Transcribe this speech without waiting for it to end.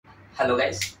Hello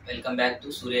guys, welcome back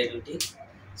to Surya duty.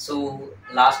 So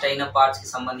last అయిన పార్ట్స్కి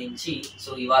సంబంధించి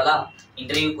ఇవాళ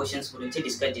ఇంటర్వ్యూ క్వశ్చన్స్ గురించి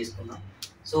డిస్కస్ చేసుకుందాం.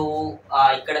 సో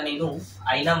ఇక్కడ నేను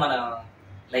అయినా మన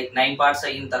 9 పార్ట్స్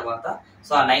అయిన తర్వాత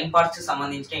ఆ 9 పార్ట్స్కి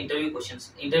సంబంధించిన ఇంటర్వ్యూ క్వశ్చన్స్,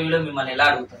 ఇంటర్వ్యూలో మిమ్మల్ని ఎలా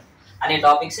అడుగుతారు అనే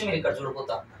టాపిక్స్ మీరు ఇక్కడ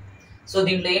చూడబోతారు. సో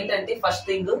దీంట్లో ఏంటంటే first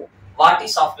thing, what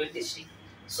is software testing?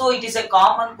 So it is a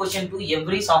common question to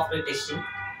every software testing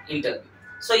interview.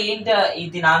 So ఏంటి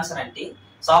దీని ఆన్సర్ అంటే,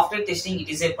 software testing, it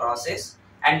is a process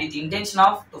and with intention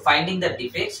of to finding the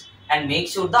defects and make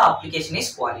sure the application is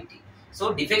quality. So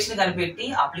defects ni kanipetti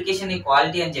application ni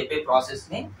quality అని చెప్పే process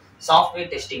ని software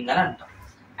testing అని అంటాం.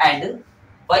 And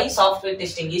why software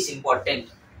testing is important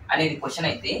అనేది question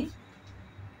అయితే,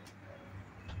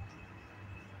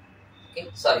 okay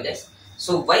sorry guys.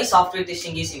 So why software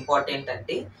testing is important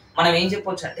అంటే మనం ఏం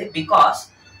చెప్పొచ్చు అంటే, బికాస్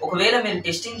ఒకవేళ మీరు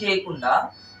టెస్టింగ్ చేయకుండా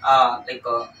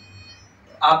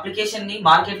అప్లికేషన్ ని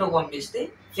మార్కెట్ లో పంపిస్తే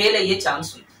ఫెయిల్ అయ్యే ఛాన్స్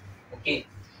ఉంది. Okay,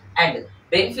 and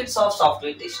benefits of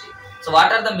software testing. So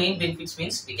what are the main benefits?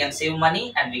 Means we can save money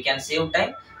and we can save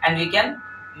time and we can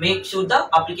make sure the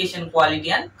application quality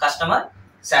and customer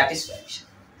satisfaction.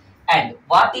 And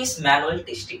what is manual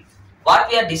testing? What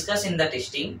we are discussing in the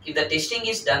testing, if the testing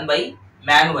is done by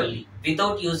manually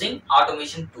without using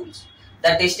automation tools,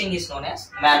 the testing is known as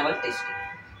manual testing.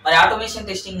 మరి automation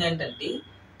testing ఏంటంటే,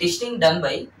 testing done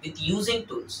by with using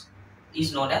tools is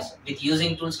known as with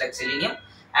using tools like Selenium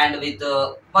and with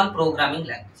one programming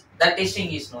language. That testing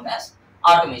is known as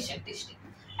automation testing.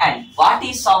 And what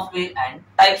is software and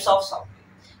types of software?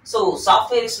 So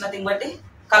software is nothing but a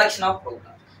collection of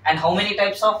programs. And how many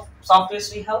types of softwares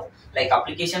we have? Like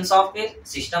application software,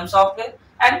 system software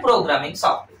and programming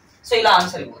software. So ila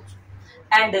answer ivochu.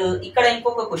 And ikkada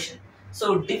inkoka question. So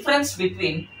difference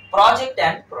between project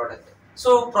and product.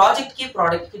 So project ki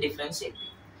product ki difference ఏంటి?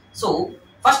 So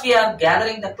first we are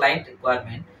gathering the client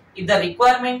requirement. If the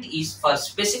requirement is for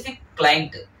specific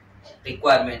client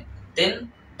requirement, then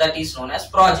that is known as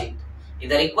project. If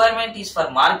the requirement is for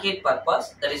market purpose,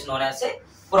 that is known as a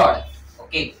product.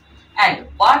 Okay. And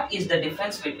what is the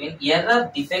difference between error,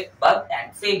 defect, bug and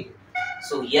failure?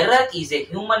 So error is a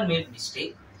human made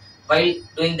mistake while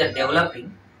doing the developing,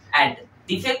 and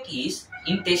defect is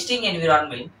in testing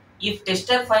environment if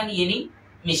tester find any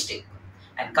mistake.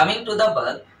 And coming to the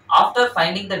bug, after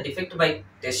finding the defect by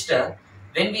tester,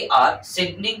 when we are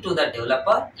sending to the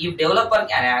developer, if developer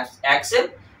can accept,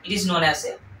 it is known as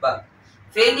a bug.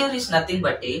 Failure is nothing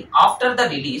but a after the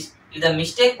release, if the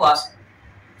mistake was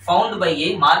found by a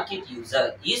market user,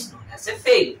 is known as a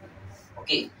failure.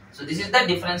 Okay, so this is the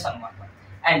difference anamata.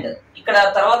 And ikkada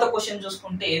tarvata question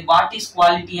chuskunte, what is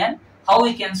quality and how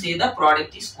we can say the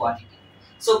product is quality.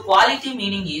 So quality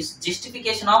meaning is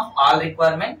justification of all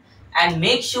requirement and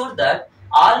make sure that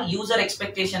all user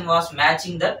expectation was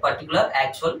matching that particular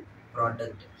actual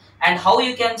product. And how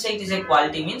you can say it is a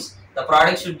quality means the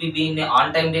product should be being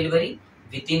on time delivery,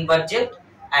 within budget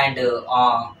and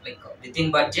within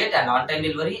budget and on time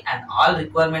delivery and all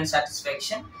requirement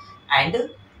satisfaction. And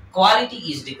quality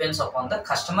is depends upon the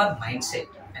customer mindset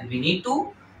and we need to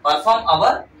perform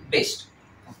our best.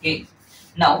 Okay,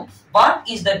 now what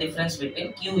is the difference between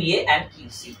QA and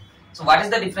QC? So what is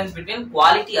the difference between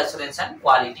quality assurance and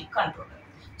quality controller?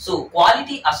 So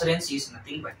quality assurance is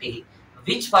nothing but a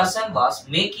which person was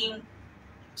making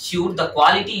sure the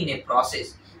quality in a process,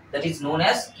 that is known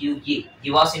as QA. He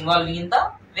was involving in the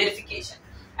verification.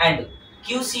 And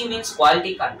QC means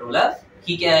quality controller.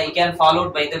 He can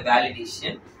followed by the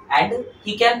validation and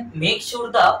he can make sure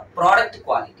the product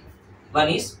quality. One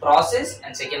is process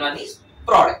and second one is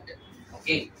product.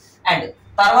 Okay, and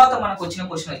tarvata manaku vachina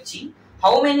question vachi,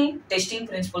 how many testing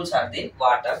principles are there?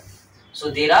 What are? So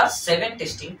there are 7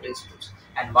 testing principles.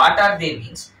 And what are they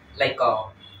means, like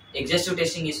exhaustive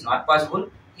testing is not possible,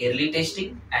 early testing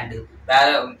and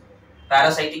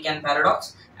parasitic and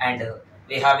paradox, and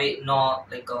we have a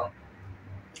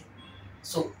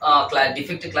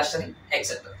defect clustering,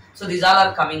 etc. So these all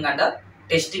are coming under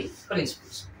testing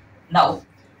principles. Now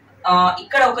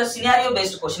ఇక్కడ ఒక scenario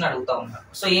based question అడుగుతా ఉన్నారు.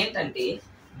 So ఏంటంటే,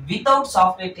 without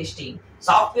software testing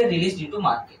software release into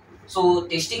market. So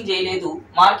testing చేయలేదు,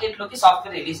 market లోకి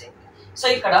software release అయింది. So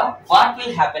ఇక్కడ what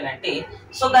will happen అంటే,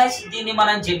 సో గైస్ దీన్ని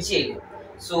మనం జడ్జ్ చేయలేము.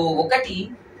 సో ఒకటి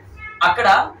అక్కడ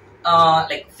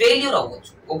ఫెయిల్యూర్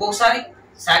అవ్వచ్చు, ఒక్కొక్కసారి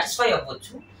సాటిస్ఫై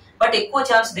అవ్వచ్చు, బట్ ఎక్కువ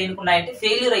ఛాన్స్ దేనికి ఉన్నాయంటే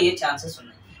ఫెయిల్యూర్ అయ్యే ఛాన్సెస్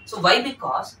ఉన్నాయి. So why?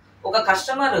 బికాస్ ఒక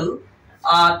కస్టమర్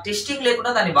టెస్టింగ్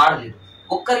లేకుండా దాన్ని వాడలేదు.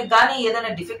 ఒక్కరికి కానీ ఏదైనా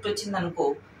డిఫెక్ట్ వచ్చింది అనుకో,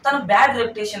 తను బ్యాడ్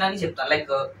రెప్యుటేషన్ అని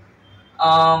చెప్తాను,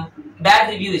 బ్యాడ్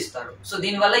రివ్యూ ఇస్తాడు. సో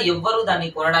దీనివల్ల ఎవ్వరు దాన్ని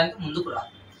కొనడానికి ముందుకు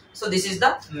రాదు. So this is the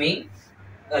main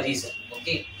reason.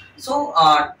 Okay, so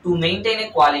to maintain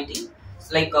a quality,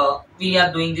 like we are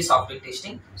doing the software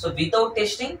testing. So without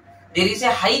testing there is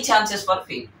a high chances for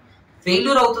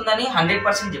failure అవుతుందని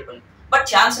 100% చెప్పండి, but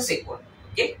chances ఎక్కువ.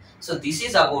 Okay, so this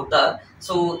is about the,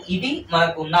 so ఇది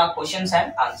మనకు ఉన్న questions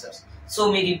and answers. So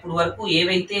మీరు ఇప్పుడు వరకు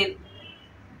ఏవైతే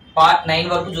పార్ట్ 9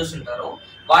 వరకు చూస్తుంటారో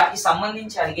వాటికి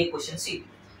సంబంధించి అడిగే క్వశ్చన్స్ ఇవి.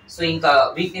 సో ఇంకా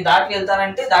వీటిని దాటి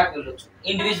వెళ్తారంటే దాటి వెళ్ళొచ్చు.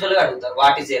 ఇండివిజువల్ గా అడుగుతారు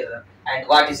what is error and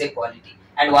what is a quality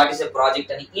and what is a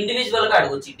project అని ఇండివిజువల్ గా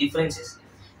అడగొచ్చు డిఫరెన్సెస్.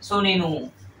 సో నేను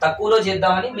తక్కువలో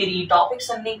చేద్దామని మీరు ఈ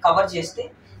టాపిక్స్ అన్ని కవర్ చేస్తే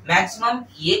మాక్సిమం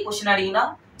ఏ క్వశ్చన్ అడిగినా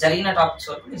జరిగిన టాపిక్స్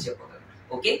వరకు మీరు చెప్పగలరు.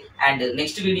 ఓకే, అండ్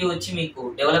నెక్స్ట్ వీడియో వచ్చి మీకు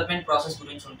డెవలప్మెంట్ ప్రాసెస్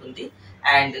గురించి ఉంటుంది.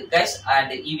 అండ్ గైస్,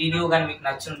 అండ్ ఈ వీడియో కానీ మీకు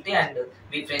నచ్చుంటే అండ్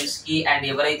మీ ఫ్రెండ్స్ కి అండ్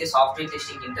ఎవరైతే సాఫ్ట్వేర్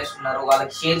టెస్టింగ్ ఇంట్రెస్ట్ ఉన్నారో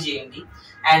వాళ్ళకి షేర్ చేయండి.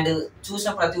 అండ్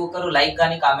చూసిన ప్రతి ఒక్కరు లైక్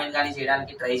కానీ కామెంట్ కానీ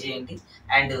చేయడానికి ట్రై చేయండి.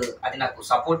 అండ్ అది నాకు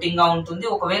సపోర్టింగ్ గా ఉంటుంది.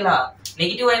 ఒకవేళ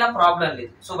నెగిటివ్ అయినా ప్రాబ్లం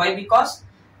లేదు. సో వై బికాస్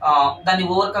దాన్ని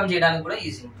ఓవర్కమ్ చేయడానికి కూడా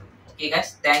ఈజీ ఉంటుంది. Okay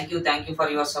guys, thank you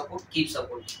for your support. Keep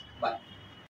support. Bye.